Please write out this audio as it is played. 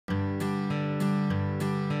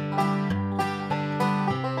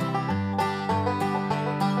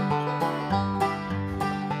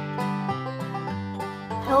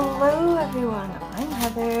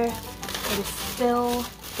together. It is still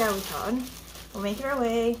DEWITHON. We're making our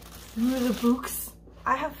way through the books.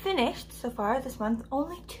 I have finished so far this month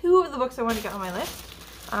only 2 of the books I want to get on my list,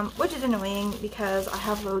 which is annoying because I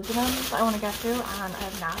have loads of them that I want to get through and I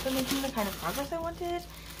have not been making the kind of progress I wanted.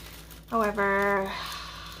 However,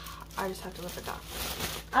 I just have to live with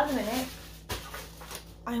that. At the minute,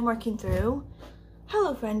 I'm working through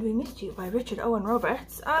Hello Friend, We Missed You by Richard Owen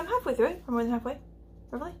Roberts. I'm halfway through it, or more than halfway,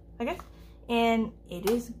 roughly, I guess. And it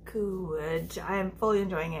is good. I am fully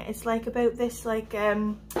enjoying it. It's like about this like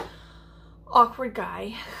awkward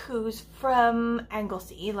guy who's from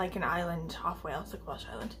Anglesey, like an island off Wales, like Welsh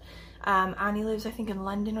island. And he lives, I think, in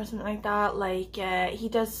London or something like that. Like he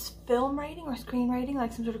does film writing or screenwriting,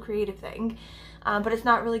 like some sort of creative thing. But it's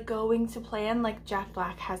not really going to plan. Like Jack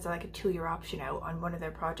Black has like a 2-year option out on one of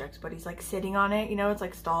their projects, but he's like sitting on it, you know, it's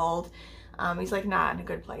like stalled. He's like not in a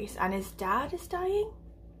good place, and his dad is dying,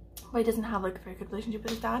 but he doesn't have like a very good relationship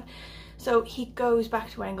with his dad. So he goes back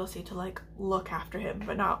to Anglesey to like look after him,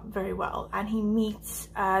 but not very well. And he meets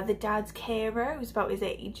the dad's carer, who's about his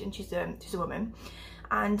age, and she's a woman.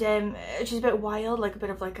 And she's a bit wild, like a bit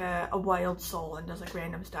of like a wild soul, and does like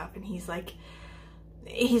random stuff. And he's like,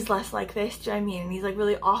 he's less like this, do you know what I mean? And he's like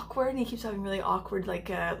really awkward, and he keeps having really awkward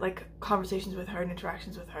like conversations with her and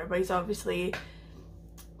interactions with her, but he's obviously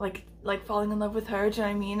like falling in love with her, do you know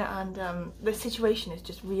what I mean? And the situation is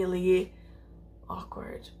just really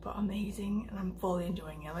awkward but amazing, and I'm fully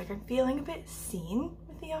enjoying it. Like I'm feeling a bit seen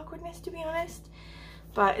with the awkwardness, to be honest,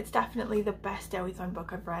 but it's definitely the best DEWITHON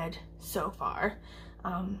book I've read so far.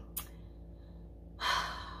 Okay,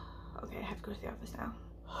 I have to go to the office now.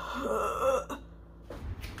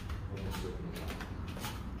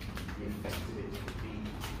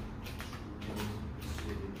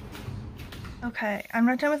 Okay, I'm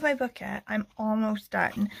not done with my book yet. I'm almost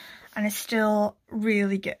done, and it's still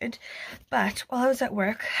really good. But while I was at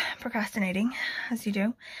work procrastinating, as you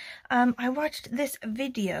do, I watched this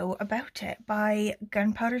video about it by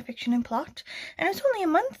Gunpowder Fiction and Plot, and it was only a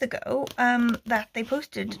month ago that they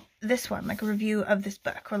posted this one, like a review of this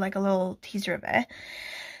book, or like a little teaser of it.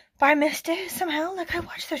 But I missed it somehow. Like I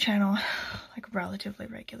watch their channel like relatively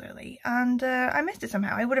regularly, and I missed it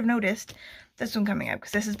somehow. I would have noticed this one coming out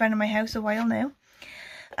because this has been in my house a while now.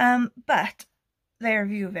 But their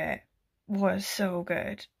review of it was so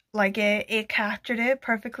good. Like it captured it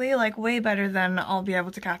perfectly, like way better than I'll be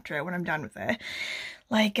able to capture it when I'm done with it.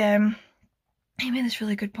 Like he made this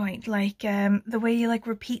really good point, like the way he like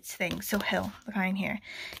repeats things. So Hill, the guy in here,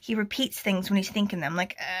 he repeats things when he's thinking them.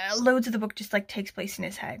 Like loads of the book just like takes place in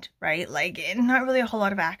his head, right? Like not really a whole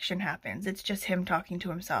lot of action happens. It's just him talking to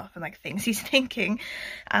himself and like things he's thinking,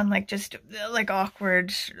 and like just like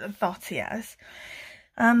awkward thoughts he has.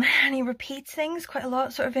 And he repeats things quite a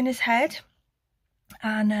lot sort of in his head.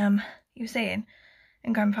 And he was saying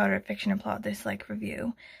in Gunpowder Fiction and Plot, this like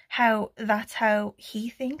review, how that's how he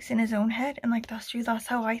thinks in his own head, and like that's true, that's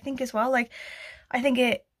how I think as well. Like I think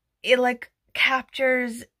it like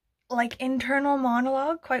captures like internal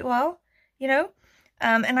monologue quite well, you know.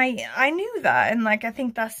 And I knew that, and like I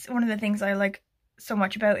think that's one of the things I like so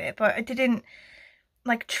much about it, but it didn't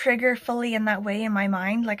like trigger fully in that way in my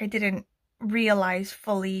mind. Like I didn't realize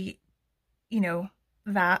fully, you know,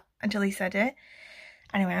 that until he said it.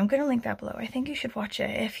 Anyway, I'm gonna link that below. I think you should watch it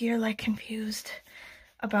if you're like confused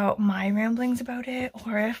about my ramblings about it,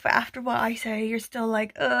 or if after what I say you're still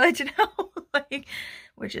like, I don't know, like,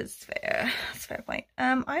 which is fair. It's a fair point.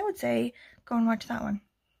 I would say go and watch that one.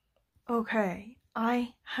 Okay,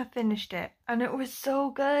 I have finished it, and it was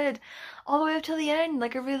so good all the way up till the end.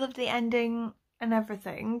 Like I really loved the ending and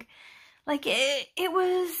everything. Like it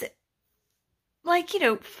was like, you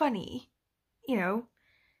know, funny, you know,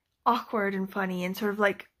 awkward and funny, and sort of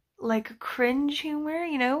like a cringe humor,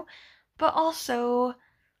 you know, but also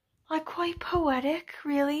like quite poetic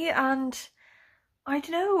really, and I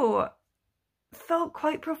don't know, felt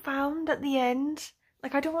quite profound at the end.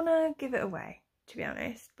 Like I don't want to give it away, to be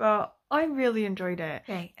honest, but I really enjoyed it.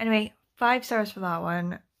 Okay, anyway, 5 stars for that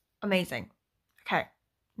one. Amazing. Okay,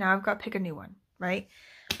 now I've got to pick a new one, right?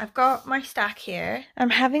 I've got my stack here. I'm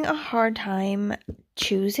having a hard time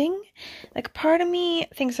choosing. Like part of me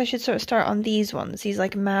thinks I should sort of start on these ones, these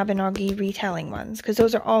like Mabinogi retelling ones, because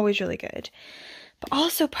those are always really good. But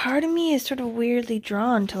also part of me is sort of weirdly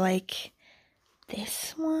drawn to like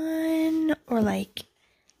this one, or like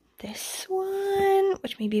this one,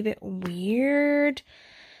 which may be a bit weird.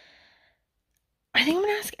 I think I'm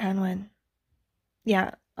gonna ask Anwen.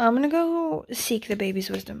 Yeah, I'm gonna go Seek the Baby's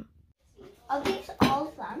Wisdom. Are these all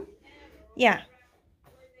of them? Yeah.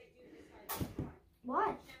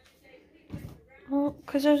 Why? Well,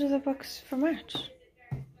 because those are the books for March.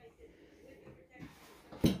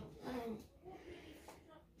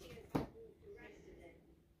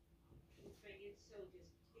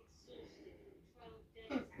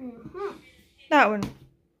 that one?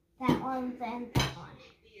 That one, then that one.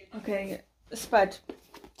 Okay, Spud,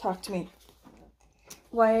 talk to me.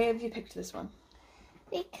 Why have you picked this one?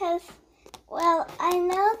 Because, well, I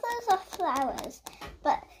know those are flowers,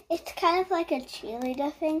 but it's kind of like a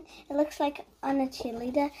cheerleader thing. It looks like on a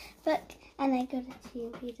cheerleader book, and I go to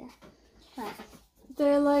cheerleader. But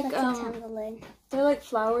They're like they're like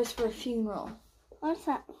flowers for a funeral. What's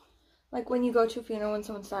that? Like when you go to a funeral when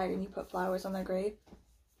someone's died and you put flowers on their grave.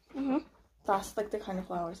 That's like the kind of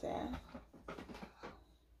flowers they are.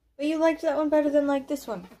 But you liked that one better than like this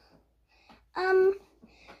one.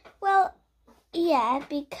 Well, yeah,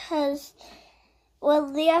 because,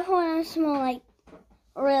 well, the other one is more like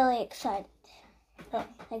really excited. Oh.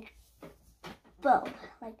 Like, boom.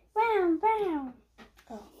 Like, bam, bam.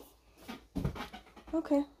 Oh.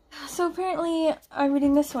 Okay. So apparently I'm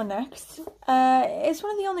reading this one next. It's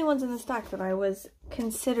one of the only ones in the stack that I was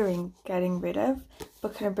considering getting rid of,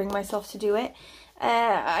 but couldn't bring myself to do it.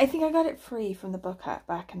 I think I got it free from the book hut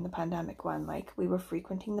back in the pandemic one. Like, we were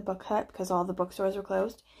frequenting the book hut because all the bookstores were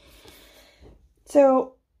closed.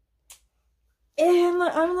 So,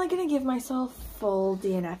 I'm like gonna give myself full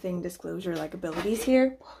DNFing disclosure like abilities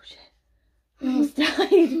here. Oh shit. I almost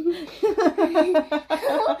died.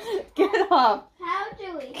 Get off. How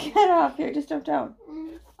do we? Get off here, just jump down.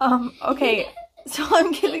 Okay, so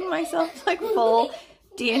I'm giving myself like full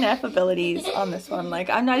DNF abilities on this one. Like,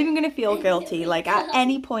 I'm not even gonna feel guilty. Like, at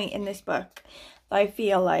any point in this book, I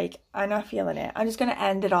feel like I'm not feeling it, I'm just gonna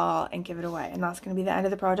end it all and give it away, and that's gonna be the end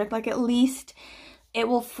of the project. Like, at least it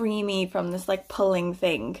will free me from this like pulling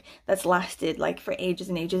thing that's lasted like for ages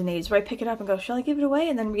and ages and ages, where I pick it up and go, shall I give it away?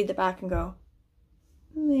 And then read the back and go,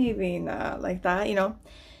 maybe not, like that, you know.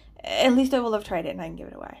 At least I will have tried it and I can give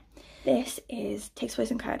it away. This takes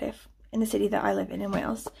place in Cardiff, in the city that I live in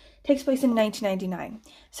Wales. Takes place in 1999.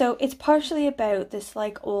 So it's partially about this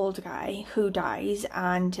like old guy who dies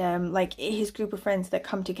and like his group of friends that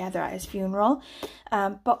come together at his funeral.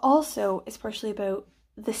 But also it's partially about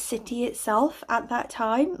the city itself at that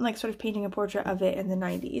time, like sort of painting a portrait of it in the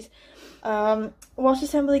 90s. Welsh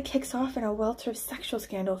Assembly kicks off in a welter of sexual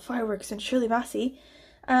scandal, fireworks and Shirley Bassey.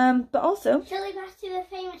 But also Shirley Bassey, the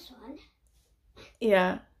famous one.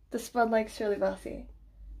 Yeah, the Spud likes Shirley Bassey.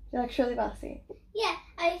 You like Shirley Bassey? Yeah,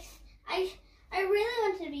 I really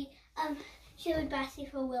want to be Shirley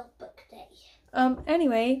Bassey for World Book Day.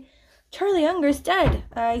 Anyway, Charlie Unger's dead.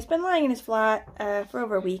 He's been lying in his flat for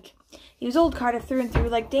over a week. He was old Cardiff through and through,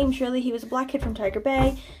 like Dame Shirley. He was a black kid from Tiger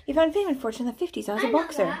Bay. He found fame and fortune in the 50s as a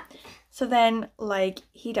boxer. So then, like,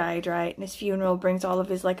 he died, right? And his funeral brings all of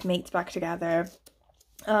his, like, mates back together.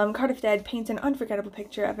 Cardiff Dead paints an unforgettable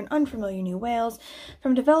picture of an unfamiliar New Wales,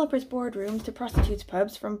 from developers' boardrooms to prostitutes'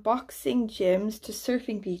 pubs, from boxing gyms to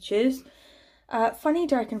surfing beaches. Funny,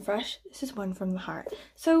 dark and fresh. This is one from the heart.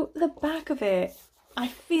 So the back of it, I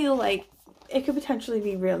feel like it could potentially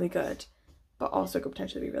be really good, but also could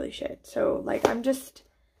potentially be really shit. So, like, I'm just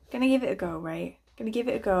gonna give it a go, right? Gonna give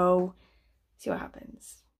it a go, see what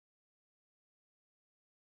happens.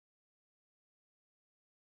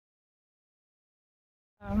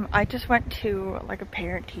 I just went to like a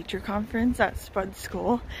parent-teacher conference at Spud's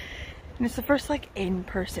school, and it's the first like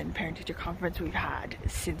in-person parent-teacher conference we've had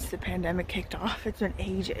since the pandemic kicked off. It's been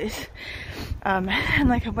ages. And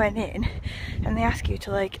like I went in and they ask you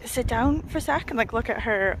to like sit down for a sec and like look at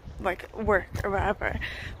her like work or whatever,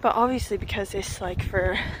 but obviously because it's like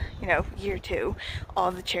for, you know, year 2,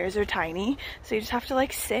 all the chairs are tiny, so you just have to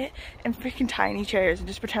like sit in freaking tiny chairs and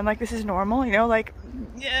just pretend like this is normal, you know, like,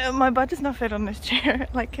 yeah, my butt does not fit on this chair.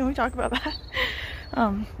 Like, can we talk about that?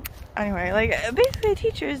 Anyway, like, basically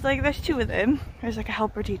teachers, like, there's 2 of them. There's like a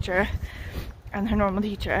helper teacher and her normal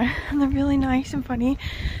teacher, and they're really nice and funny,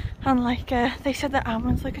 and like they said that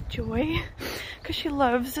Alma's like a joy because she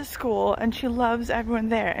loves the school and she loves everyone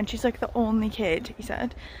there, and she's like the only kid, he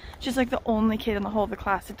said, she's like the only kid in the whole of the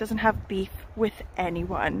class that doesn't have beef with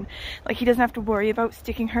anyone. Like, he doesn't have to worry about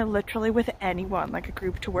sticking her literally with anyone, like a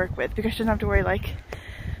group to work with, because she doesn't have to worry like,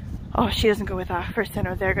 oh, she doesn't go with that person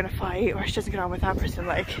or they're gonna fight, or she doesn't get on with that person.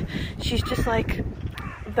 Like, she's just like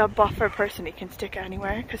the buffer person he can stick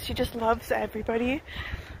anywhere because she just loves everybody.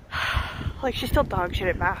 Like, she's still dog shit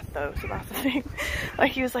at math though, so that's the thing.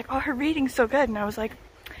 Like, he was like, oh, her reading's so good, and I was like,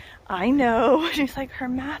 I know. And he's like, her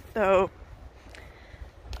math though,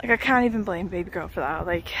 like, I can't even blame baby girl for that.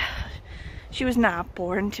 Like, she was not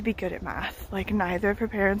born to be good at math. Like, neither of her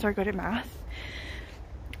parents are good at math.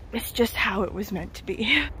 It's just how it was meant to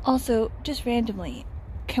be. Also, just randomly,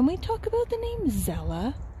 can we talk about the name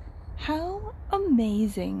Zella? How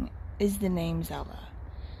amazing is the name Zella?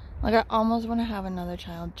 Like, I almost want to have another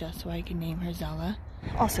child just so I can name her Zella.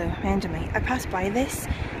 Also, randomly, I pass by this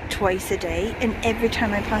twice a day, and every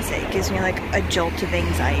time I pass it, it gives me like a jolt of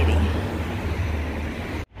anxiety.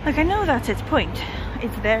 Like, I know that's its point.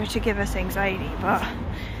 It's there to give us anxiety, but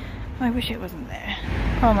I wish it wasn't there.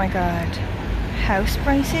 Oh my god. House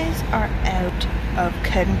prices are out of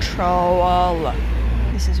control.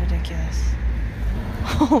 This is ridiculous.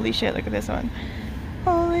 Holy shit, look at this one.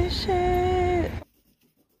 Holy shit.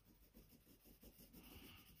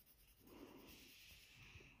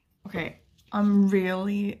 Okay, I'm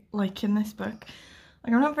really liking this book.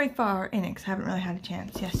 Like, I'm not very far in it because I haven't really had a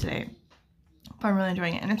chance yesterday. But I'm really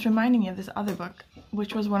enjoying it. And it's reminding me of this other book,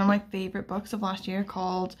 which was one of my favorite books of last year,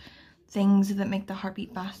 called Things That Make the Heart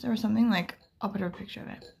Beat Faster or something. Like, I'll put a picture of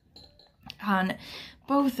it. And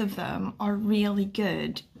both of them are really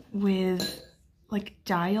good with like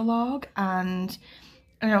dialogue and,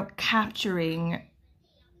 you know, capturing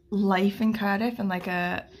life in Cardiff and like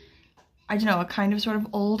a, I don't know, a kind of sort of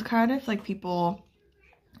old Cardiff, like people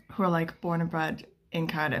who are like born and bred in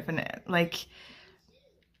Cardiff, and like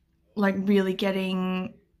really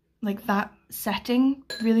getting like that setting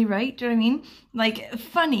really right. Do you know what I mean? Like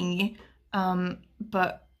funny,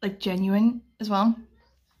 but like genuine as well.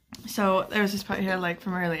 So there was this part here, like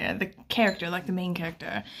from earlier, the character, like the main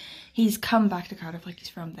character, he's come back to Cardiff, like he's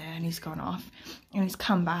from there, and he's gone off, and he's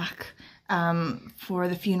come back for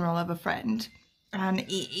the funeral of a friend, and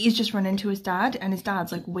he's just run into his dad, and his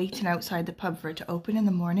dad's like waiting outside the pub for it to open in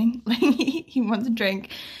the morning. Like he wants a drink,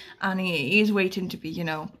 and he's waiting to be, you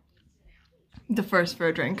know, the first for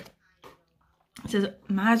a drink. It says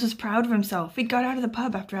Maz was proud of himself. He got out of the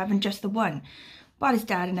pub after having just the one. Bought his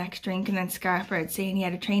dad a next drink and then scattered, saying he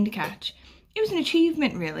had a train to catch. It was an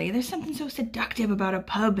achievement, really. There's something so seductive about a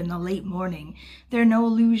pub in the late morning. There are no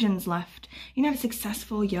illusions left. You're not a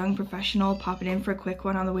successful young professional popping in for a quick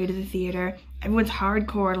one on the way to the theatre. Everyone's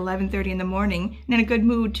hardcore at 11:30 in the morning, and in a good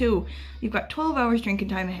mood too. You've got 12 hours drinking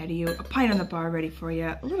time ahead of you, a pint on the bar ready for you,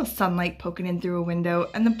 a little sunlight poking in through a window,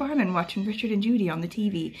 and the barman watching Richard and Judy on the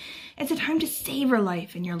TV. It's a time to savor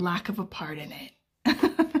life and your lack of a part in it.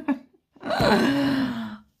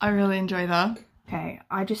 I really enjoy that. Okay,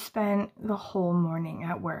 I just spent the whole morning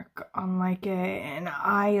at work on like an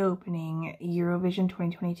eye-opening Eurovision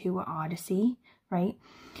 2022 Odyssey, right?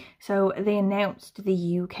 So they announced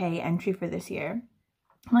the UK entry for this year.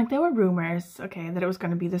 Like, there were rumors, okay, that it was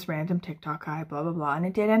going to be this random TikTok guy, blah, blah, blah, and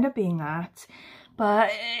it did end up being that.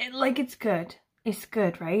 But, like, it's good. It's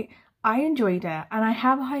good, right? I enjoyed it, and I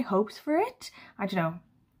have high hopes for it. I don't know.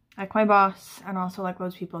 Like my boss and also like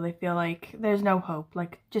those people, they feel like there's no hope.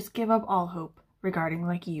 Like, just give up all hope regarding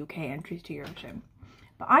like UK entries to Eurovision.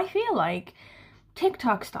 But I feel like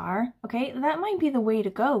TikTok star, okay, that might be the way to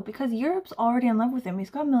go because Europe's already in love with him. He's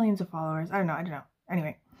got millions of followers. I don't know.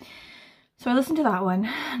 Anyway, so I listened to that one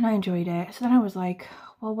and I enjoyed it. So then I was like,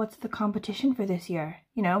 well, what's the competition for this year?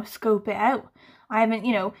 You know, scope it out. I haven't,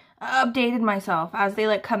 you know, updated myself as they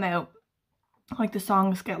like come out. Like the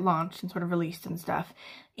songs get launched and sort of released and stuff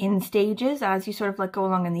in stages as you sort of like go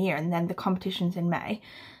along in the year, and then the competition's in May.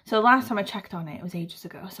 So last time I checked on it was ages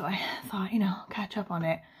ago, so I thought, you know, catch up on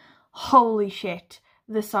it. Holy shit,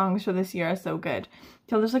 the songs for this year are so good.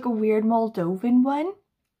 So there's like a weird Moldovan one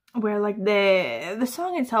where like the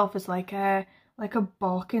song itself is like a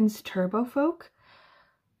Balkans turbo folk,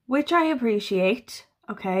 which I appreciate.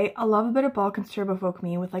 Okay, I love a bit of Balkans turbo folk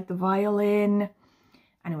me with like the violin.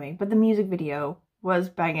 Anyway, but the music video was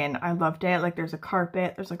banging. I loved it. Like, there's a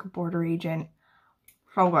carpet, there's like a border agent.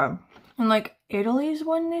 So good. And like Italy's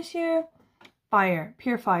one this year, fire,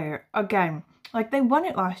 pure fire. Again, like they won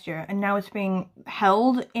it last year and now it's being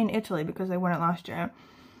held in Italy because they won it last year.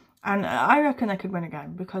 And I reckon they could win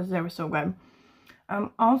again because they were so good.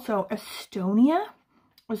 Also, Estonia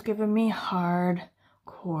was giving me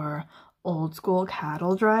hardcore old school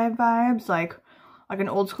cattle drive vibes. Like an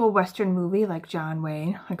old school Western movie like John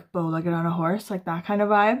Wayne, like bow-legged on a horse, like that kind of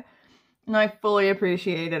vibe. And I fully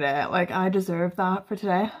appreciated it. Like, I deserved that for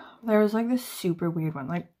today. There was like this super weird one.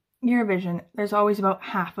 Like, Eurovision, there's always about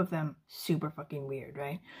half of them super fucking weird,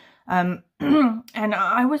 right? And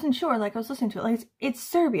I wasn't sure, like I was listening to it, like it's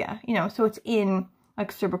Serbia, you know, so it's in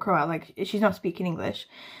like Serbo-Croat, like she's not speaking English.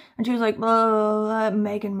 And she was like,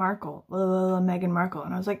 Meghan Markle, Meghan Markle.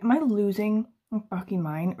 And I was like, am I losing my fucking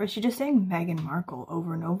mind? Or is she just saying Meghan Markle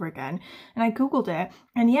over and over again? And I googled it,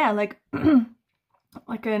 and yeah, like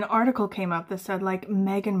like an article came up that said like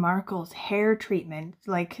Meghan Markle's hair treatment,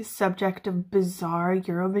 like subject of bizarre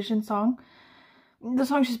Eurovision song. The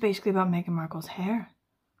song's just basically about Meghan Markle's hair.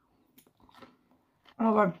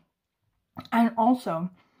 Oh god. And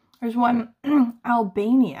also there's one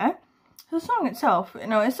Albania. So the song itself, you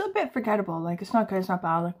know, it's a bit forgettable. Like, it's not good, it's not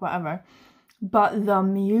bad, like, whatever. But the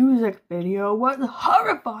music video was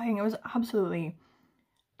horrifying. It was absolutely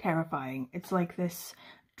terrifying. It's like this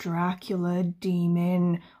Dracula,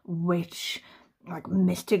 demon, witch, like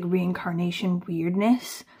mystic reincarnation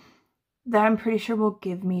weirdness that I'm pretty sure will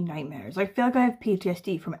give me nightmares. I feel like I have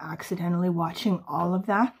PTSD from accidentally watching all of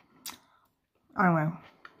that. Anyway,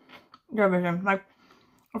 Eurovision. Like,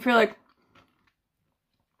 I feel like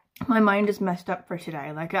my mind is messed up for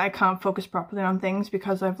today. Like, I can't focus properly on things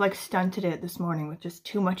because I've like stunted it this morning with just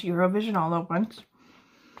too much Eurovision all at once.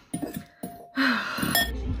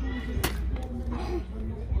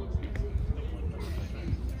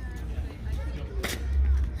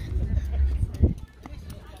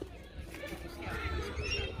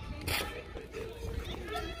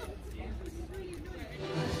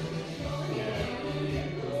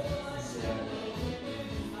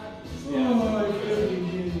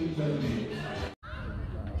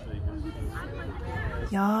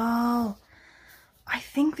 Y'all, I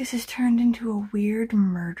think this has turned into a weird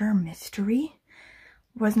murder mystery.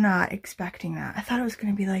 Was not expecting that. I thought it was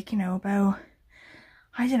going to be like, you know, about,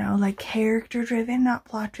 I don't know, like character driven, not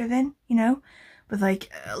plot driven, you know, with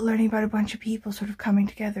like learning about a bunch of people sort of coming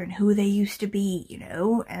together and who they used to be, you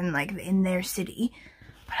know, and like in their city.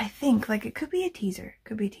 But I think like it could be a teaser,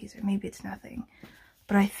 maybe it's nothing.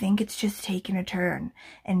 But I think it's just taken a turn.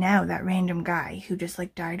 And now that random guy who just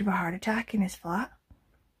like died of a heart attack in his flat,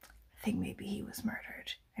 I think maybe he was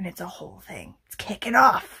murdered. And it's a whole thing. It's kicking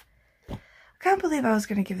off. I can't believe I was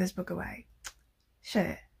going to give this book away.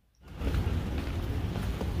 Shit.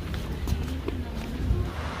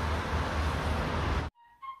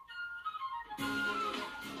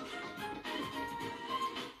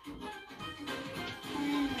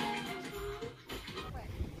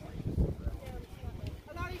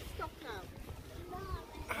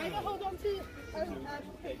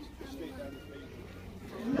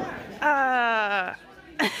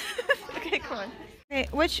 Okay, come on. Okay,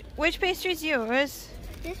 which pastry's yours?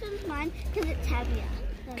 This one's mine because it's heavier.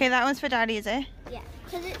 Okay, that one's for Daddy, is it? Yeah,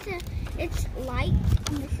 because it's light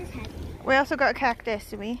and this is heavy. We also got a cactus,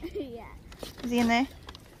 do we? Yeah. Is he in there?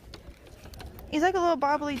 He's like a little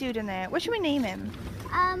bobbly dude in there. What should we name him?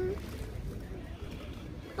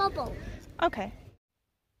 Bubble. Okay.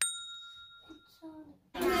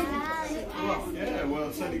 Yeah, well,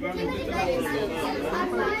 it's only going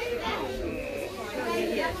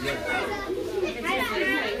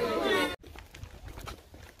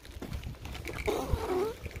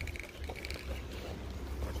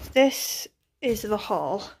This is the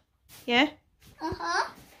haul. Yeah? Uh-huh.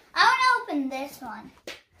 I want to open this one.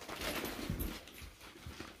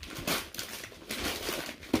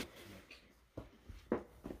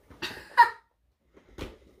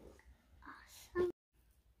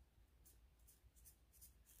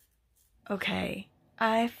 Okay,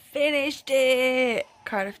 I finished it!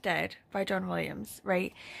 Cardiff Dead by John Williams,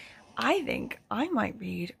 right? I think I might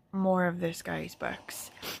read more of this guy's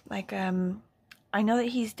books. Like, I know that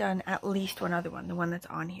he's done at least one other one, the one that's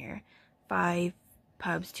on here. 5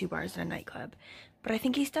 pubs, 2 bars, and a nightclub. But I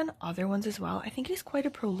think he's done other ones as well. I think he's quite a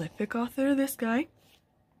prolific author, this guy.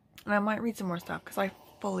 And I might read some more stuff because I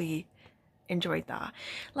fully enjoyed that.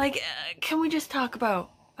 Like, can we just talk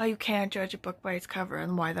about how you can't judge a book by its cover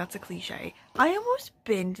and why that's a cliche? I almost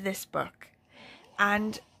binned this book.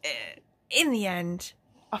 And in the end,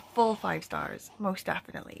 a full 5 stars, most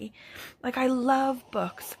definitely. Like, I love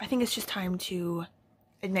books. I think it's just time to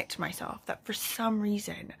admit to myself that for some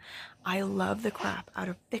reason, I love the crap out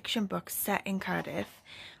of fiction books set in Cardiff,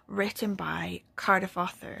 written by Cardiff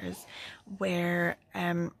authors, where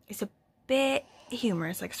it's a bit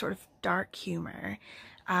humorous, like sort of dark humor,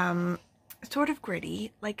 sort of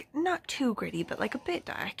gritty, like not too gritty, but like a bit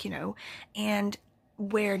dark, you know, and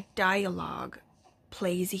where dialogue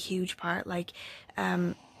plays a huge part. Like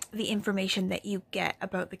the information that you get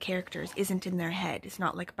about the characters isn't in their head. It's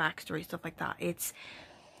not like backstory, stuff like that. It's,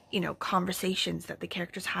 you know, conversations that the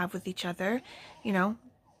characters have with each other, you know,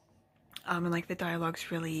 and like the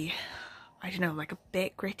dialogue's really, I don't know, like a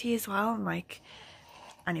bit gritty as well. And like,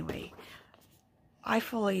 anyway, I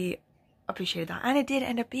fully appreciated that. And it did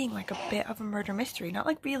end up being like a bit of a murder mystery, not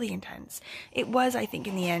like really intense. It was, I think,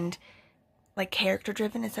 in the end, like character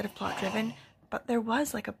driven instead of plot driven, but there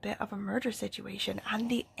was like a bit of a murder situation. And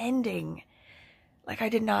the ending, like, I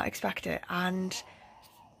did not expect it, and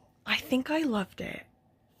I think I loved it.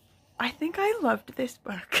 I think I loved this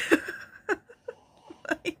book.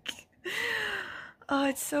 Like, oh,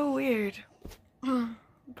 it's so weird.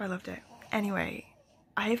 But I loved it. Anyway,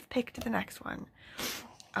 I've picked the next one.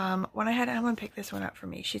 When I had Emma pick this one up for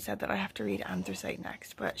me, she said that I have to read Anthracite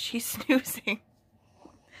next, but she's snoozing.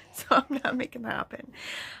 So I'm not making that happen.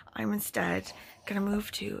 I'm instead gonna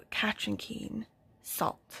move to Catrin, Kean,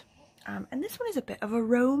 Salt. And this one is a bit of a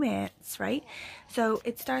romance, right? So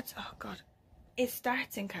it starts, oh god, it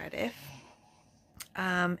starts in Cardiff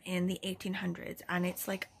in the 1800s, and it's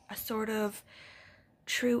like a sort of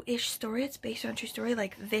true-ish story. It's based on a true story.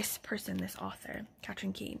 Like this person, this author,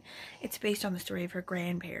 Catrin Kean, it's based on the story of her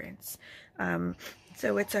grandparents.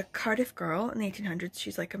 So it's a Cardiff girl in the 1800s.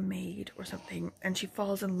 She's like a maid or something, and she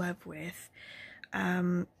falls in love with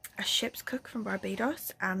a ship's cook from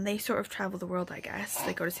Barbados, and they sort of travel the world, I guess.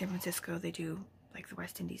 They go to San Francisco, they do like the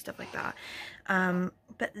West Indies, stuff like that.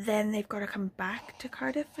 But then they've got to come back to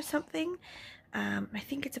Cardiff for something. I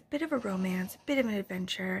think it's a bit of a romance, a bit of an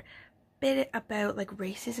adventure, bit about like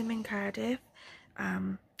racism in Cardiff,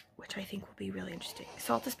 which I think will be really interesting.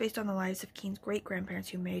 Salt is based on the lives of Kean's great grandparents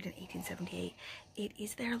who married in 1878. It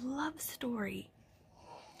is their love story.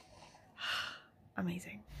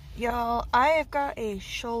 Amazing. Y'all, I have got a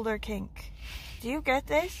shoulder kink. Do you get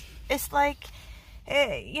this? It's like,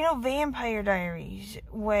 you know, Vampire Diaries,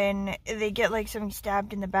 when they get like something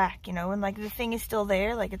stabbed in the back, you know, and like the thing is still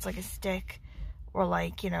there, like it's like a stick or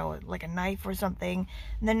like, you know, like a knife or something,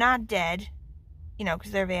 and they're not dead, you know,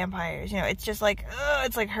 because they're vampires, you know, it's just like,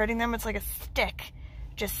 it's like hurting them. It's like a stick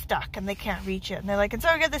just stuck and they can't reach it, and they're like, can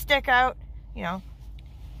someone get the stick out, you know?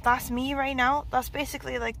 That's me right now. That's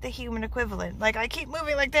basically like the human equivalent. Like I keep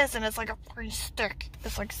moving like this and it's like a fucking stick.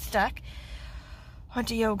 It's like stuck. Went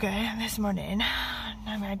to yoga this morning. I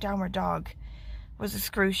mean, my downward dog was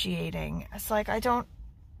excruciating. It's like I don't,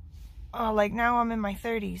 oh, like now I'm in my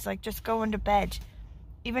 30s, like just going to bed.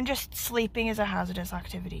 Even just sleeping is a hazardous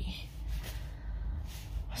activity.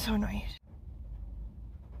 I'm so annoyed.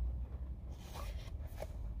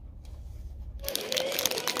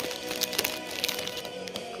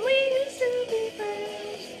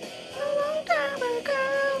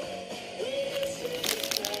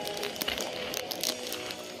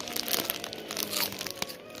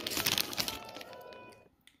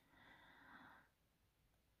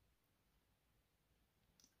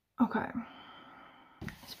 Okay,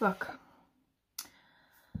 this book.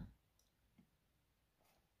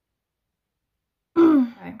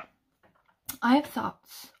 Okay. I have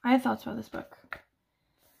thoughts about this book.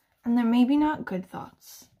 And they're maybe not good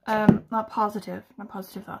thoughts. Not positive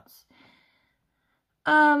thoughts.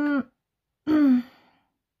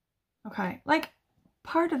 Okay, like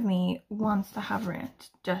part of me wants to have a rant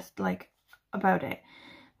just like about it.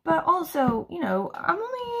 But also, you know, I'm only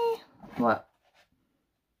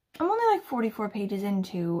like 44 pages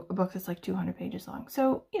into a book that's like 200 pages long.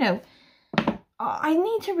 So, you know, I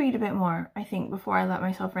need to read a bit more, I think, before I let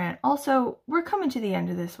myself rant. Also, we're coming to the end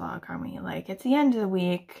of this vlog, aren't we? Like, it's the end of the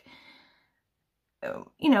week.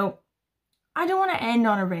 You know, I don't want to end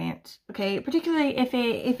on a rant, okay? Particularly if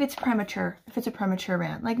it's premature, if it's a premature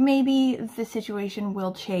rant. Like, maybe the situation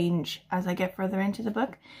will change as I get further into the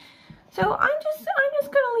book. So I'm just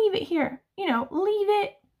gonna leave it here. You know, leave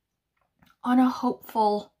it on a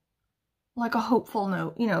hopeful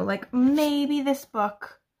note. You know, like maybe this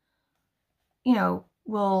book, you know,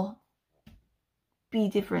 will be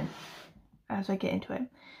different as I get into it.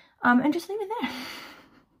 And just leave it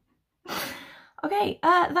there. Okay,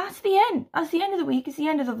 that's the end. That's the end of the week. It's the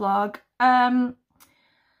end of the vlog.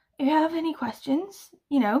 If you have any questions,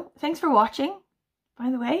 you know, thanks for watching, by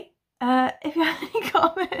the way. If you have any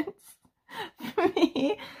comments for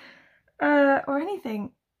me, or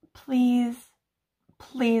anything, please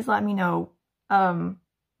let me know. And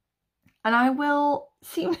I will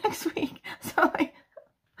see you next week. So like,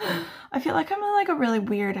 I feel like I'm in like a really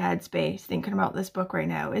weird headspace thinking about this book right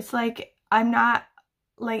now. It's like I'm not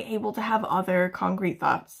like able to have other concrete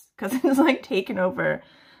thoughts because it's like taken over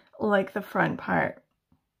like the front part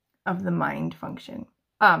of the mind function.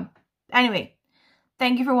 Anyway,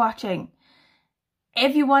 thank you for watching.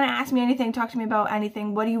 If you want to ask me anything, talk to me about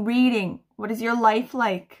anything, what are you reading? What is your life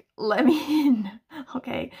like? Let me in.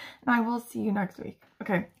 Okay, and I will see you next week.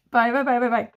 Okay, bye.